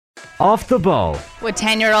Off the Ball. Would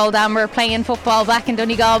 10-year-old Amber playing football back in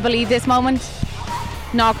Donegal believe this moment?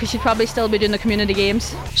 No, because she'd probably still be doing the community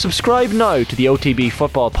games. Subscribe now to the OTB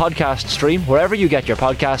Football Podcast stream wherever you get your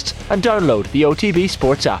podcasts and download the OTB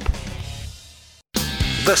Sports app.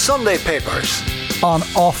 The Sunday Papers on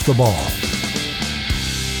Off the Ball.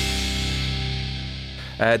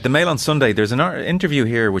 The Mail on Sunday, there's an interview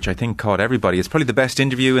here which I think caught everybody. It's probably the best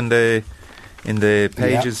interview in the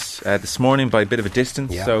pages this morning by a bit of a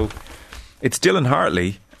distance. Yeah. So it's Dylan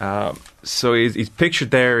Hartley. So he's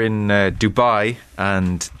pictured there in Dubai,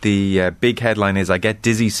 and the big headline is, "I get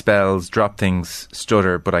dizzy spells, drop things,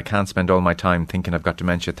 stutter, but I can't spend all my time thinking I've got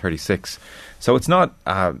dementia at 36. So it's not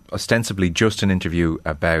ostensibly just an interview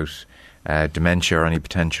about dementia or any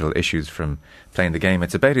potential issues from playing the game.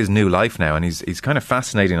 It's about his new life now, and he's kind of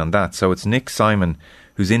fascinating on that. So it's Nick Simon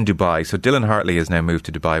who's in Dubai. So Dylan Hartley has now moved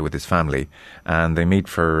to Dubai with his family, and they meet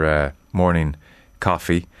for morning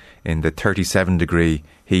coffee in the 37-degree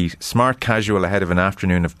heat. Smart casual ahead of an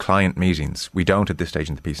afternoon of client meetings. We don't at this stage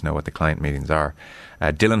in the piece know what the client meetings are.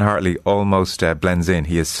 Dylan Hartley almost blends in.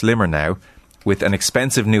 He is slimmer now with an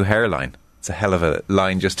expensive new hairline. It's a hell of a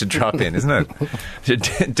line just to drop in, isn't it?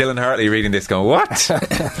 Dylan Hartley reading this going, what?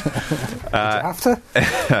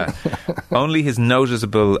 Only his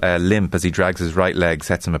noticeable limp as he drags his right leg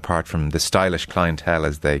sets him apart from the stylish clientele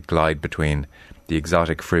as they glide between the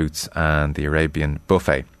exotic fruits and the Arabian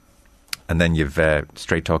buffet. And then you've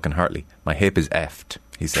straight talking Hartley. My hip is effed,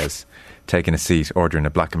 he says, taking a seat, ordering a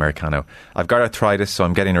black Americano. I've got arthritis, so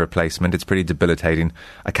I'm getting a replacement. It's pretty debilitating.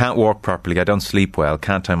 I can't walk properly. I don't sleep well.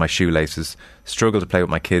 Can't tie my shoelaces. Struggle to play with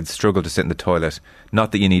my kids. Struggle to sit in the toilet.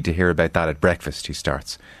 Not that you need to hear about that at breakfast, he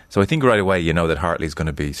starts. So I think right away you know that Hartley's going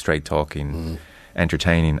to be straight talking,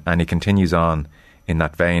 entertaining, and he continues on in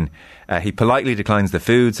that vein. He politely declines the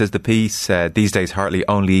food, says the piece. These days Hartley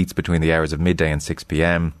only eats between the hours of midday and 6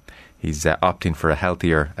 p.m. He's opting for a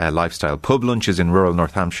healthier lifestyle. Pub lunches in rural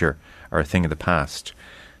North Hampshire are a thing of the past.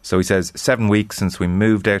 So he says, 7 weeks since we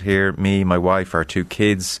moved out here, me, my wife, our 2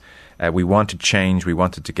 kids. We wanted change. We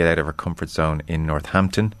wanted to get out of our comfort zone in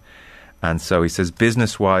Northampton. And so he says,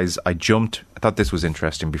 business-wise, I thought this was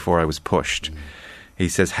interesting before I was pushed. He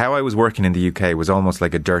says, how I was working in the UK was almost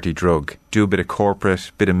like a dirty drug. Do a bit of corporate,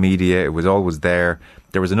 bit of media. It was always there.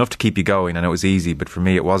 There was enough to keep you going, and it was easy, but for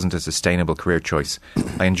me it wasn't a sustainable career choice.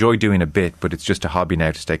 I enjoy doing a bit, but it's just a hobby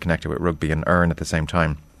now to stay connected with rugby and earn at the same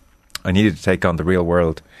time. I needed to take on the real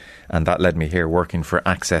world, and that led me here working for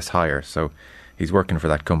Access Hire. So he's working for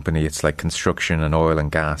that company. It's like construction and oil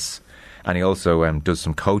and gas. And he also does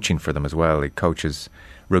some coaching for them as well. He coaches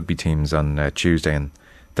rugby teams on Tuesday and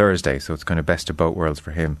Thursday, so it's kind of best of both worlds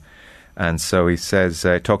for him. And so he says,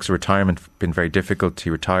 talks of retirement, been very difficult. He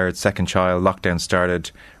retired, second child, lockdown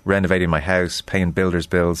started, renovating my house, paying builders'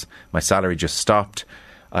 bills. My salary just stopped.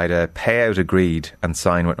 I had a payout agreed and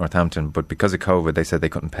signed with Northampton, but because of COVID, they said they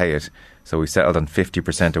couldn't pay it. So we settled on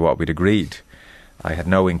 50% of what we'd agreed. I had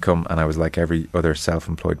no income, and I was like every other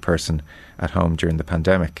self-employed person at home during the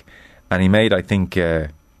pandemic. And he made, I think, a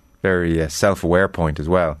very self-aware point as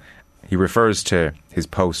well. He refers to his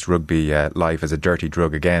post-rugby life as a dirty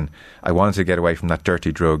drug again. I wanted to get away from that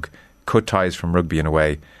dirty drug, cut ties from rugby in a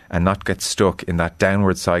way, and not get stuck in that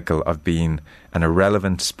downward cycle of being an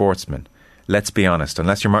irrelevant sportsman. Let's be honest,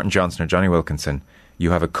 unless you're Martin Johnson or Johnny Wilkinson,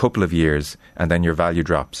 you have a couple of years and then your value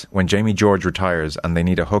drops. When Jamie George retires and they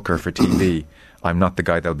need a hooker for TV, I'm not the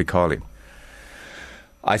guy they'll be calling.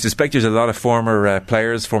 I suspect there's a lot of former rugby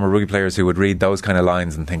players who would read those kind of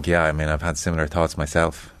lines and think, yeah, I mean, I've had similar thoughts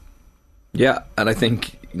myself. Yeah, and I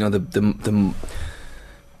think, you know, the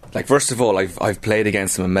like, first of all, I've played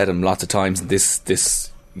against him and met him lots of times, and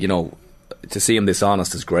this you know, to see him this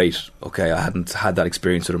honest is great. Okay, I hadn't had that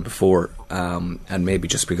experience with him before, and maybe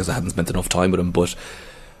just because I hadn't spent enough time with him, but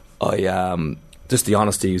I just the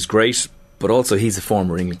honesty is great. But also, he's a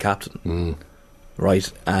former England captain, right?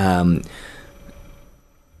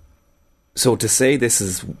 So to say this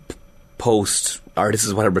is post, or this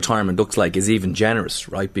is what a retirement looks like, is even generous,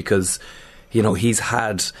 right? Because, you know, he's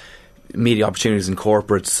had media opportunities in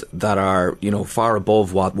corporates that are, you know, far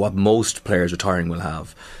above what most players retiring will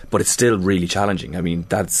have, but it's still really challenging. I mean,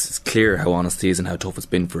 it's clear how honest he is and how tough it's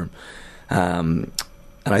been for him.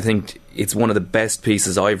 And I think it's one of the best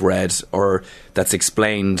pieces I've read, or that's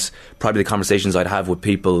explained probably the conversations I'd have with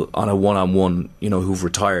people on a one-on-one, you know, who've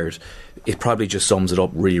retired. It probably just sums it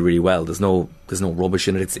up really, really well. There's no rubbish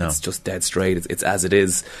in it. It's just dead straight. It's as it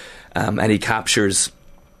is. And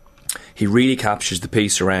he really captures the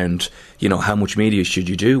piece around, you know, how much media should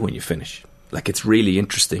you do when you finish? like it's really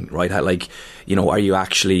interesting, right? How, like, you know, are you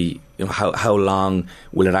actually, you know, how long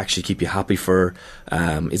will it actually keep you happy for?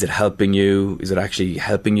 Is it helping you? Is it actually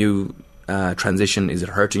helping you transition? Is it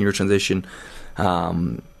hurting your transition?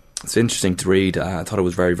 It's interesting to read. I thought it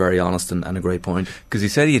was very, very honest and a great point. Because he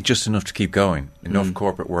said he had just enough to keep going, enough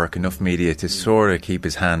corporate work, enough media to sort of keep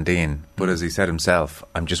his hand in. But as he said himself,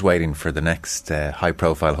 I'm just waiting for the next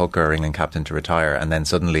high-profile hooker or England captain to retire, and then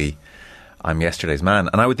suddenly I'm yesterday's man.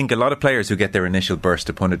 And I would think a lot of players who get their initial burst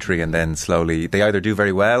of punditry and then slowly, they either do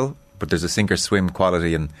very well, but there's a sink or swim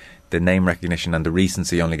quality, and the name recognition and the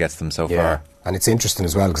recency only gets them so far. And it's interesting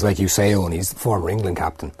as well, because like you say, Owen, he's the former England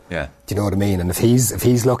captain. Yeah. Do you know what I mean? And if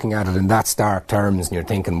he's looking at it in that stark terms, and you're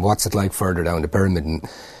thinking, what's it like further down the pyramid? And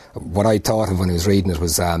what I thought of when I was reading it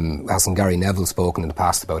was, hasn't Gary Neville spoken in the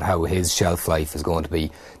past about how his shelf life is going to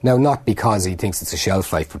be? Now, not because he thinks it's a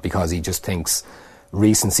shelf life, but because he just thinks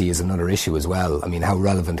recency is another issue as well. I mean, how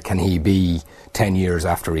relevant can he be 10 years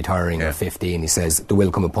after retiring, or 15? He says, there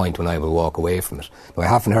will come a point when I will walk away from it. Now, I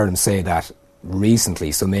haven't heard him say that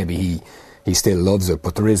recently, so maybe he still loves it,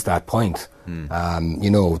 but there is that point. You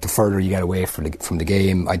know, the further you get away from the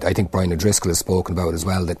game, I think Brian O'Driscoll has spoken about as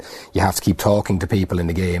well, that you have to keep talking to people in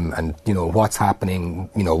the game, and you know what's happening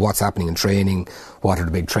in training, what are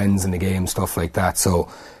the big trends in the game, stuff like that. So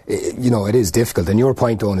you know, it is difficult. And your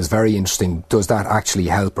point, Owen, is very interesting. Does that actually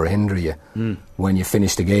help or hinder you when you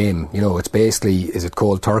finish the game? You know, it's basically, is it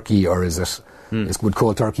cold turkey, or is it would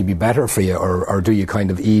cold turkey be better for you, or do you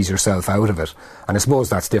kind of ease yourself out of it? And I suppose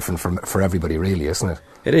that's different for everybody, really, isn't it?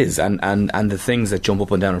 It is, and the things that jump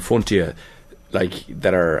up and down in front of you, like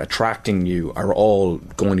that are attracting you, are all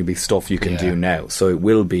going to be stuff you can do now. So it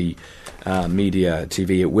will be media,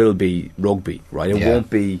 TV, it will be rugby, right? It won't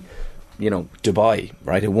be, you know, Dubai,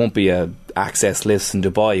 right? It won't be a access list in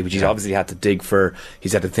Dubai, which he's obviously had to dig for.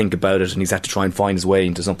 He's had to think about it, and he's had to try and find his way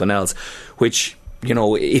into something else, which, you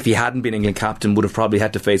know, if he hadn't been England captain, would have probably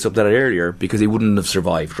had to face up that earlier, because he wouldn't have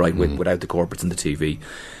survived, right, without the corporates and the TV.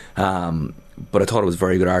 But I thought it was a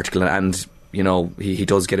very good article, and you know, he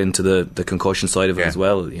does get into the concussion side of it as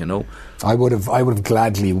well. You know, I would have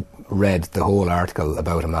gladly read the whole article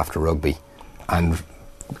about him after rugby, and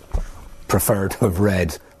prefer to have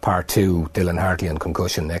read part 2, Dylan Hartley and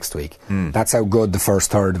concussion, next week. That's how good the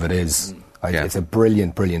first third of it is. It's a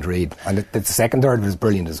brilliant read, and the second third of it is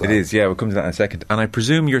brilliant as well. It is, yeah. We'll come to that in a second. And I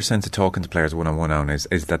presume your sense of talking to players one-on-one on is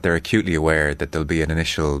that they're acutely aware that there'll be an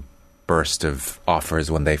initial burst of offers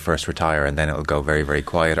when they first retire, and then it'll go very, very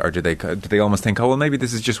quiet. Or do they almost think, oh well, maybe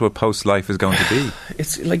this is just what post life is going to be?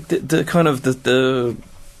 It's like the kind of the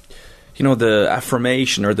you know, the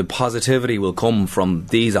affirmation or the positivity will come from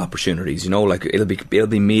these opportunities. You know, like it'll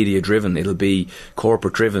be media driven, it'll be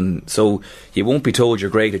corporate driven. So you won't be told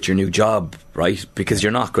you're great at your new job, right? Because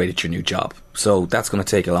you're not great at your new job. So that's going to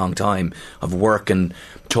take a long time of work and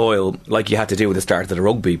toil, like you had to do at the start of the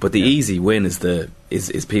rugby. But the easy win is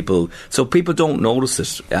people. So people don't notice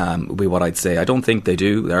it. Would be what I'd say. I don't think they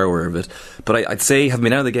do. They're aware of it. But I'd say, having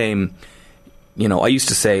been out of the game, you know, I used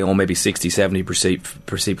to say, maybe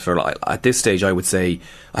 60-70% for. At this stage, I would say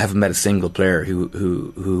I haven't met a single player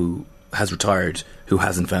who has retired who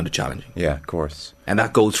hasn't found it challenging. Yeah, of course. And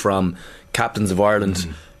that goes from captains of Ireland,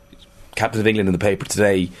 captains of England in the paper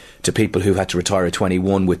today, to people who had to retire at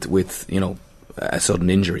 21 with you know, a sudden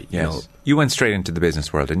injury. Yes. You know. You went straight into the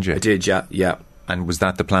business world, didn't you? I did, yeah. And was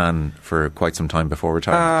that the plan for quite some time before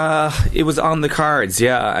retirement? It was on the cards,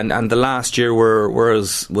 yeah. And the last year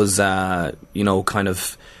was you know, kind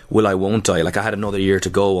of will I, won't I? Like I had another year to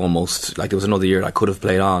go almost. Like there was another year I could have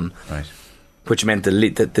played on. Right. Which meant the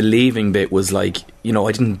leaving bit was like, you know,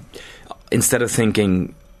 I didn't, instead of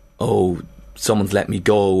thinking, oh, someone's let me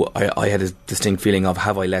go, I had a distinct feeling of,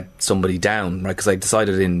 have I let somebody down, right? Because I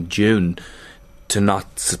decided in June to not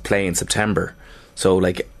play in September. So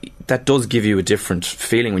like that does give you a different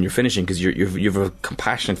feeling when you're finishing, because you've a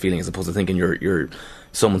compassionate feeling as opposed to thinking you're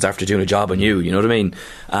someone's after doing a job on you. You know what I mean?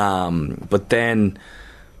 But then,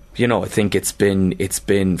 you know, I think it's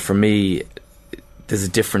been for me. There's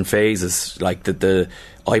different phases. Like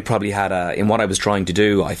I probably had in what I was trying to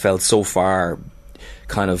do. I felt so far,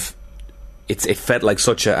 kind of. It felt like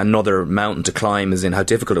such another mountain to climb, as in how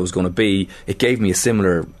difficult it was going to be. It gave me a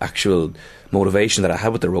similar actual motivation that I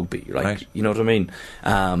had with the rugby, right? You know what I mean?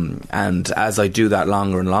 And as I do that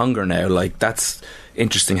longer and longer now, like that's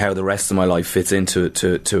interesting how the rest of my life fits into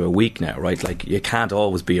to a week now, right? Like you can't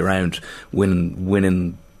always be around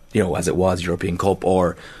winning, you know, as it was European Cup,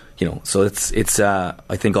 or you know. So it's I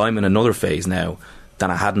think I'm in another phase now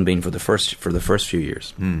than I hadn't been for the first few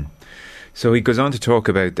years. So he goes on to talk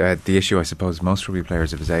about the issue I suppose most rugby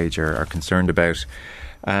players of his age are concerned about,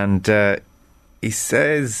 and he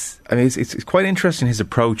says, I mean, it's quite interesting, his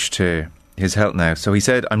approach to his health now. So he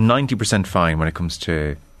said, I'm 90% fine when it comes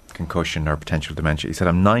to concussion or potential dementia. He said,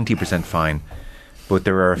 I'm 90% fine, but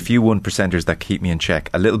there are a few 1%ers that keep me in check.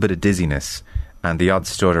 A little bit of dizziness and the odd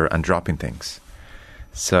stutter and dropping things.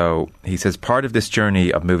 So he says, part of this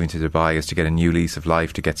journey of moving to Dubai is to get a new lease of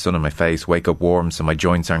life, to get sun on my face, wake up warm so my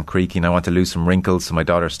joints aren't creaking. I want to lose some wrinkles so my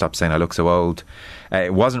daughter stops saying I look so old.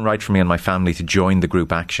 It wasn't right for me and my family to join the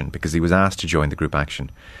group action, because he was asked to join the group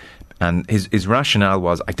action. And his rationale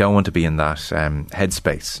was, I don't want to be in that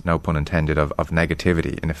headspace, no pun intended, of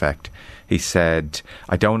negativity, in effect. He said,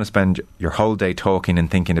 I don't want to spend your whole day talking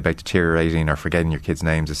and thinking about deteriorating or forgetting your kids'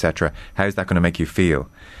 names, etc. How's that going to make you feel?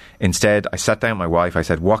 Instead, I sat down with my wife. I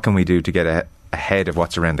said, what can we do to get ahead of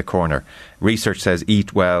what's around the corner? Research says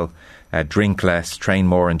eat well, drink less, train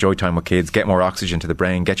more, enjoy time with kids, get more oxygen to the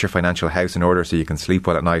brain, get your financial house in order so you can sleep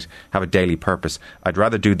well at night, have a daily purpose. I'd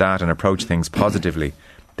rather do that and approach things positively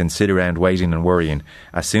than sit around waiting and worrying.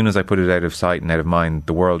 As soon as I put it out of sight and out of mind,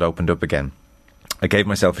 the world opened up again. I gave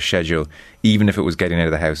myself a schedule, even if it was getting out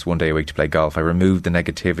of the house one day a week to play golf. I removed the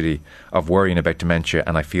negativity of worrying about dementia,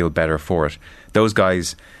 and I feel better for it. Those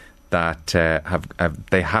guys that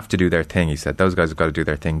they have to do their thing, he said. Those guys have got to do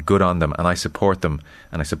their thing. Good on them, and I support them,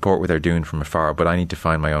 and I support what they're doing from afar, but I need to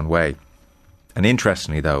find my own way. And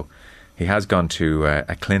interestingly, though, he has gone to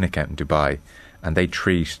a clinic out in Dubai, and they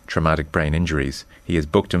treat traumatic brain injuries. He has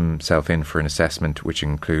booked himself in for an assessment which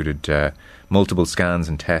included multiple scans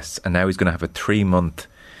and tests, and now he's going to have a 3-month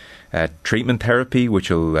treatment therapy which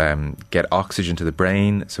will get oxygen to the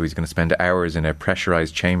brain. So he's going to spend hours in a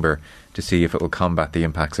pressurised chamber to see if it will combat the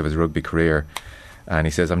impacts of his rugby career. And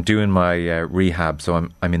he says, I'm doing my rehab, so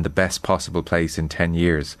I'm in the best possible place in 10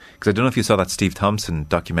 years. Because I don't know if you saw that Steve Thompson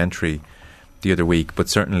documentary the other week, but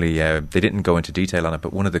certainly they didn't go into detail on it,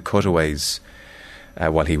 but one of the cutaways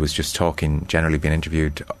while he was just talking, generally being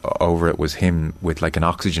interviewed over it, was him with like an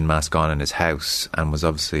oxygen mask on in his house, and was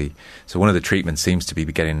obviously, so one of the treatments seems to be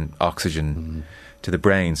getting oxygen to the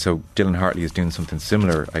brain. So Dylan Hartley is doing something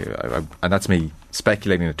similar, and that's me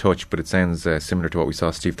speculating a touch, but it sounds similar to what we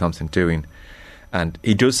saw Steve Thompson doing. And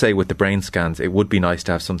he does say with the brain scans, it would be nice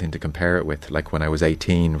to have something to compare it with, like when I was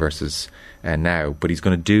 18 versus now. But he's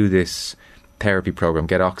going to do this therapy program,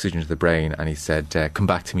 get oxygen to the brain, and he said, come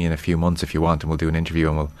back to me in a few months if you want, and we'll do an interview,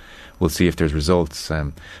 and we'll see if there's results.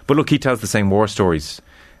 But look, he tells the same war stories.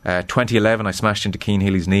 2011, I smashed into Keane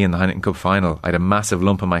Healy's knee in the Heineken Cup final. I had a massive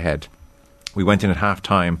lump on my head. We went in at half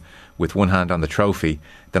time with one hand on the trophy.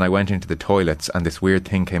 Then I went into the toilets, and this weird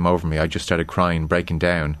thing came over me. I just started crying, breaking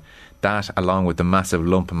down. That, along with the massive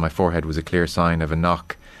lump on my forehead, was a clear sign of a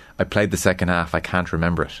knock. I played the second half. I can't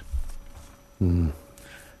remember it.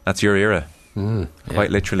 That's your era.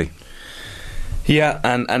 Quite literally. Yeah,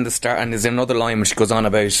 and the start, and there's another line which goes on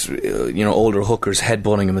about older hookers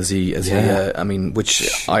headbutting him as he I mean,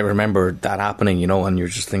 which I remember that happening, and you're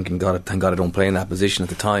just thinking, God, thank God I don't play in that position at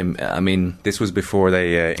the time. I mean, this was before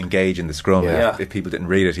they engage in the scrum. Yeah. If people didn't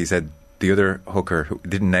read it, he said the other hooker, who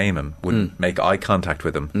didn't name him, would make eye contact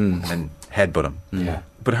with him and then headbutt him. Yeah.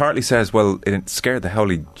 But Hartley says, well, it scared the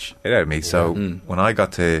holy shit out of me. So when I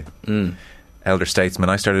got to elder statesmen,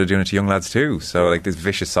 I started doing it to young lads too. So like this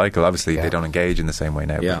vicious cycle. Obviously they don't engage in the same way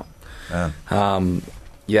now. Yeah.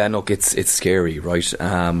 Look, it's scary, right?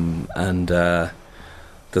 And there's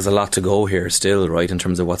a lot to go here still, right, in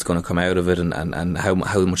terms of what's going to come out of it, and how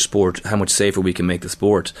much safer we can make the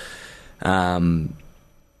sport. There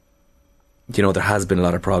has been a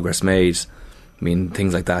lot of progress made. I mean,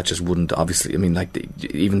 things like that just wouldn't, obviously, I mean, like,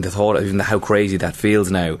 even how crazy that feels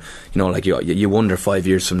now, like, you wonder 5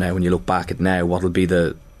 years from now, when you look back at now, what'll be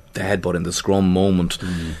the headbutt in the scrum moment.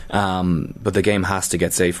 But the game has to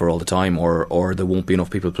get safer all the time, or there won't be enough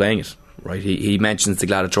people playing it, right? He mentions the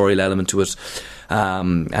gladiatorial element to it,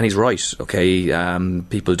 and he's right, okay?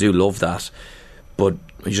 People do love that, but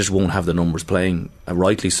you just won't have the numbers playing,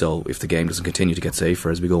 rightly so, if the game doesn't continue to get safer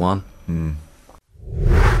as we go on.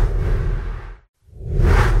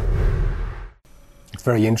 It's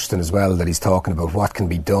very interesting as well that he's talking about what can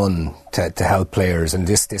be done to help players, and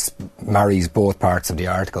this marries both parts of the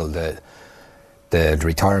article, the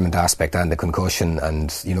retirement aspect and the concussion,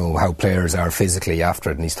 and how players are physically after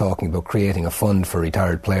it. And he's talking about creating a fund for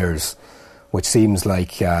retired players, which seems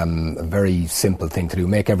like a very simple thing to do.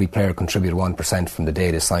 Make every player contribute 1% from the day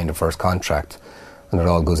they sign their first contract, and it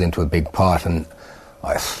all goes into a big pot. And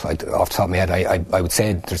off the top of my head, I would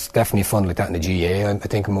say there's definitely a fund like that in the GA. I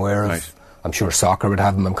think I'm aware of. Right. I'm sure soccer would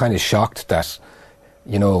have them. I'm kind of shocked that,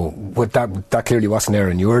 with that clearly wasn't there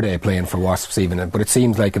in your day playing for Wasps even, but it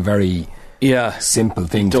seems like a very simple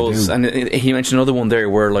thing to do. And he mentioned another one there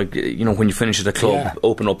where, like, you know, when you finish at a club,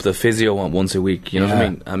 open up the physio once a week. You know what I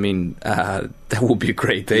mean? I mean, that would be a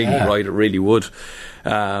great thing, right? It really would.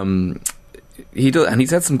 He does, and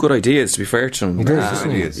he's had some good ideas, to be fair to him. He does,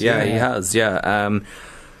 he has.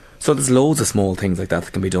 So there's loads of small things like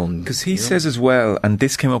that can be done. Because he says as well, and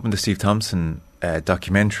this came up in the Steve Thompson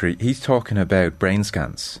documentary, he's talking about brain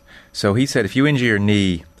scans. So he said if you injure your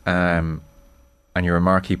knee and you're a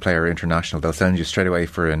marquee player international, they'll send you straight away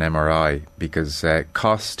for an MRI because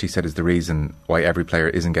cost, he said, is the reason why every player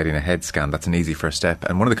isn't getting a head scan. That's an easy first step.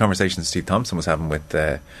 And one of the conversations Steve Thompson was having with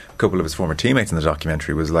a couple of his former teammates in the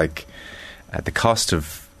documentary was like, the cost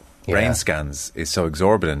of brain scans is so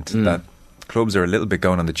exorbitant that clubs are a little bit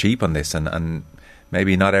going on the cheap on this, and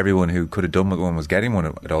maybe not everyone who could have done one was getting one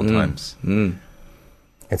at all times.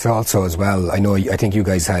 It's also as well, I think you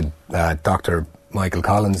guys had Dr. Michael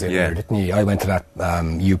Collins in there, didn't you? I went to that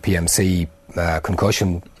UPMC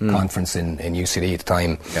concussion conference in UCD at the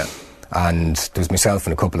time, and there was myself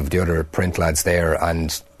and a couple of the other print lads there,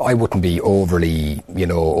 and I wouldn't be overly,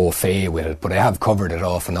 au fait with it, but I have covered it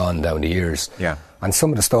off and on down the years. And some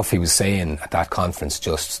of the stuff he was saying at that conference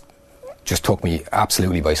just took me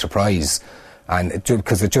absolutely by surprise. And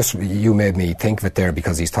because you made me think of it there,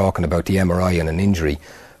 because he's talking about the MRI and an injury,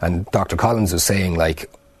 and Dr. Collins was saying, like,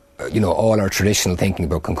 all our traditional thinking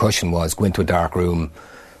about concussion was go into a dark room,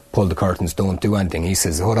 pull the curtains, don't do anything. He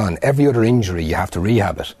says, hold on, every other injury you have to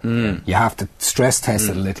rehab it. You have to stress test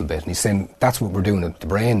it a little bit. And he's saying that's what we're doing with the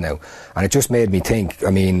brain now. And it just made me think,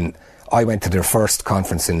 I went to their first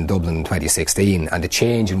conference in Dublin in 2016, and the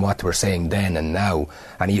change in what they were saying then and now,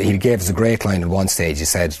 and he gave us a great line at one stage. He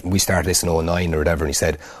said, we started this in 2009 or whatever, and he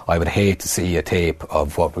said, I would hate to see a tape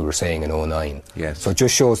of what we were saying in 2009. Yes. So it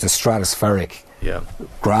just shows the stratospheric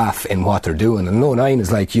graph in what they're doing. And 2009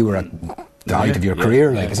 is like you were at the height of your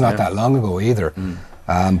career, like it's not that long ago either.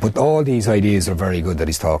 But all these ideas are very good that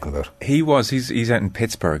he's talking about. He's out in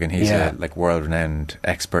Pittsburgh, and he's a world-renowned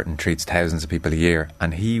expert and treats thousands of people a year.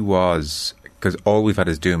 And he was, because all we've had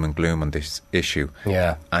is doom and gloom on this issue.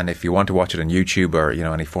 And if you want to watch it on YouTube, or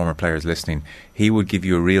any former players listening, he would give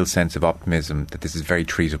you a real sense of optimism that this is very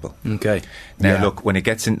treatable. Okay. Now look, when it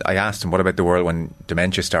gets in, I asked him, what about the world when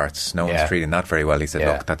dementia starts? No one's treating that very well. He said,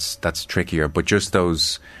 look, that's trickier, but just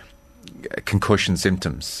those concussion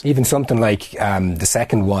symptoms, even something like the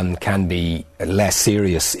second one can be less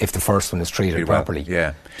serious if the first one is treated properly.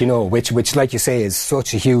 Which like you say is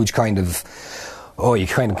such a huge kind of, you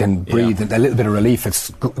kind of can breathe a little bit of relief.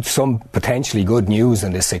 It's some potentially good news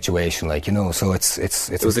in this situation, so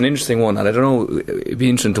it was an interesting one, and I don't know, it'd be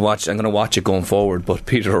interesting to watch. I'm going to watch it going forward, but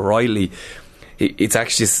Peter O'Reilly, it's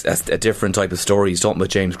actually a different type of story. He's talking about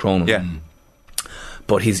James Cronin,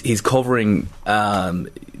 but he's covering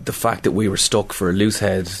the fact that we were stuck for a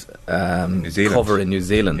loosehead cover in New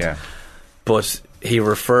Zealand. But he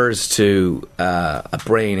refers to a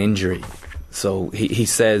brain injury. So he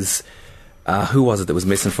says, who was it that was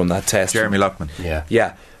missing from that test? Jeremy Loughman.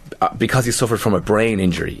 Because he suffered from a brain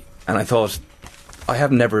injury. And I thought, I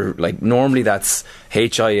have never, normally that's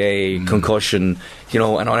HIA, concussion,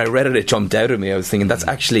 and when I read it jumped out at me. I was thinking that's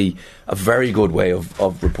actually a very good way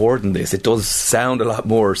of reporting this. It does sound a lot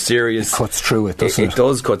more serious. It cuts through it, doesn't it? It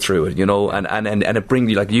does cut through it, and it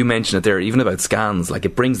brings, like you mentioned it there, even about scans,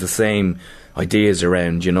 it brings the same ideas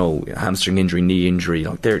around, hamstring injury, knee injury,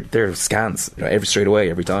 they're scans, straight away,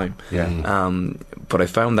 every time. But I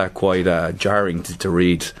found that quite jarring to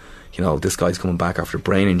read. This guy's coming back after a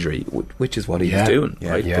brain injury, which is what he's doing,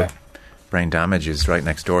 right? But brain damage is right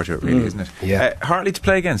next door to it, really, isn't it? Hartley to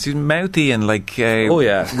play against. He's mouthy and rub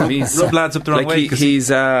lads up the wrong way. He's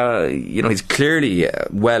he's clearly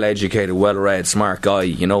well educated, well read, smart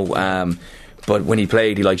guy. But when he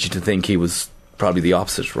played, he likes you to think he was probably the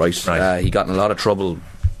opposite, right? He got in a lot of trouble.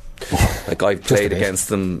 I played against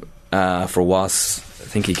them for Was. I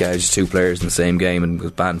think he gouged 2 players in the same game and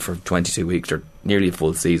was banned for 22 weeks or nearly a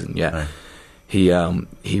full season. He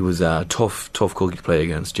was a tough cookie to play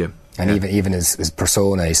against, Jim. And even his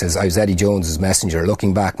persona, he says, I was Eddie Jones's messenger.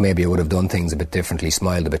 Looking back, maybe I would have done things a bit differently,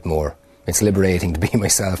 smiled a bit more. It's liberating to be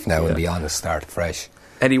myself now and be honest, start fresh.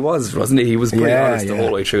 And he was, wasn't he? He was pretty honest the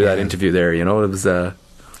whole way through that interview there, It was a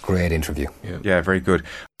great interview. Yeah, very good.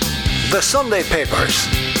 The Sunday Papers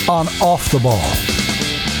on Off the Ball.